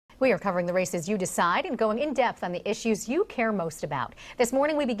We are covering the races you decide and going in depth on the issues you care most about. This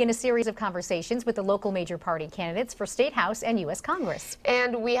morning, we begin a series of conversations with the local major party candidates for State House and U.S. Congress.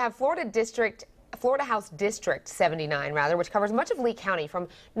 And we have Florida House District 79, which covers much of Lee County from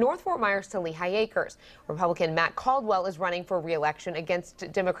North Fort Myers to Lehigh Acres. Republican Matt Caldwell is running for re-election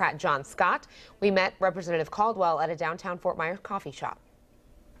against Democrat John Scott. We met Representative Caldwell at a downtown Fort Myers coffee shop.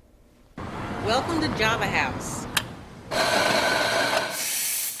 Welcome to Java House.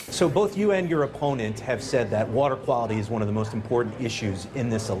 So both you and your opponent have said that water quality is one of the most important issues in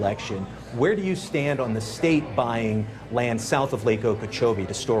this election. Where do you stand on the state buying land south of Lake Okeechobee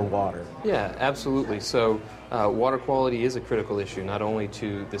to store water? Yeah, absolutely. So water quality is a critical issue, not only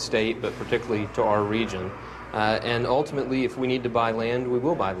to the state, but particularly to our region. And ultimately, if we need to buy land, we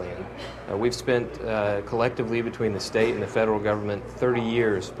will buy land. We've spent collectively between the state and the federal government 30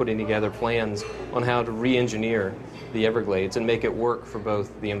 years putting together plans on how to re-engineer the Everglades and make it work for both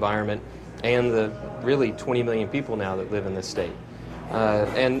the environment and the really 20 million people now that live in this state.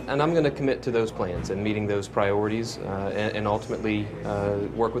 And I'm going to commit to those plans and meeting those priorities and ultimately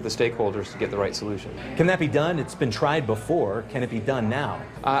work with the stakeholders to get the right solution. Can that be done? It's been tried before. Can it be done now?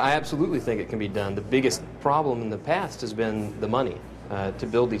 I absolutely think it can be done. The biggest problem in the past has been the money to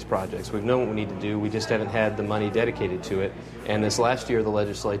build these projects. We've known what we need to do. We just haven't had the money dedicated to it. And this last year, the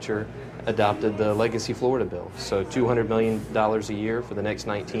legislature adopted the Legacy Florida bill. So $200 million a year for the next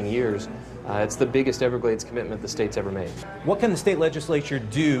 19 years. It's the biggest Everglades commitment the state's ever made. What can the state legislature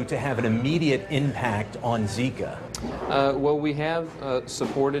do to have an immediate impact on Zika? Well, we have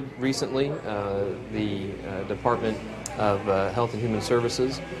supported recently the Department of Health and Human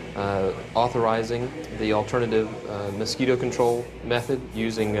Services authorizing the alternative mosquito control method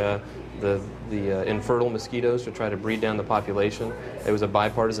using the infertile mosquitoes to try to breed down the population. It was a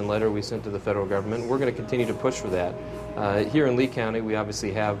bipartisan letter we sent to the federal government. We're going to continue to push for that. Here in Lee County, we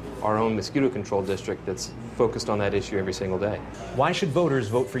obviously have our own mosquito control district that's focused on that issue every single day. Why should voters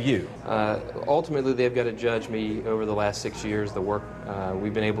vote for you? Ultimately, they've got to judge me over the last 6 years, the work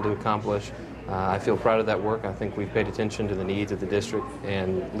we've been able to accomplish. I feel proud of that work. I think we've paid attention to the needs of the district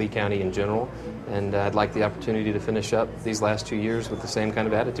and Lee County in general, and I'd like the opportunity to finish up these last 2 years with the same kind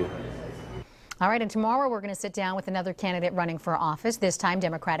of attitude. All right, and tomorrow we're going to sit down with another candidate running for office, this time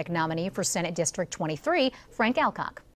Democratic nominee for Senate District 23, Frank Alcock.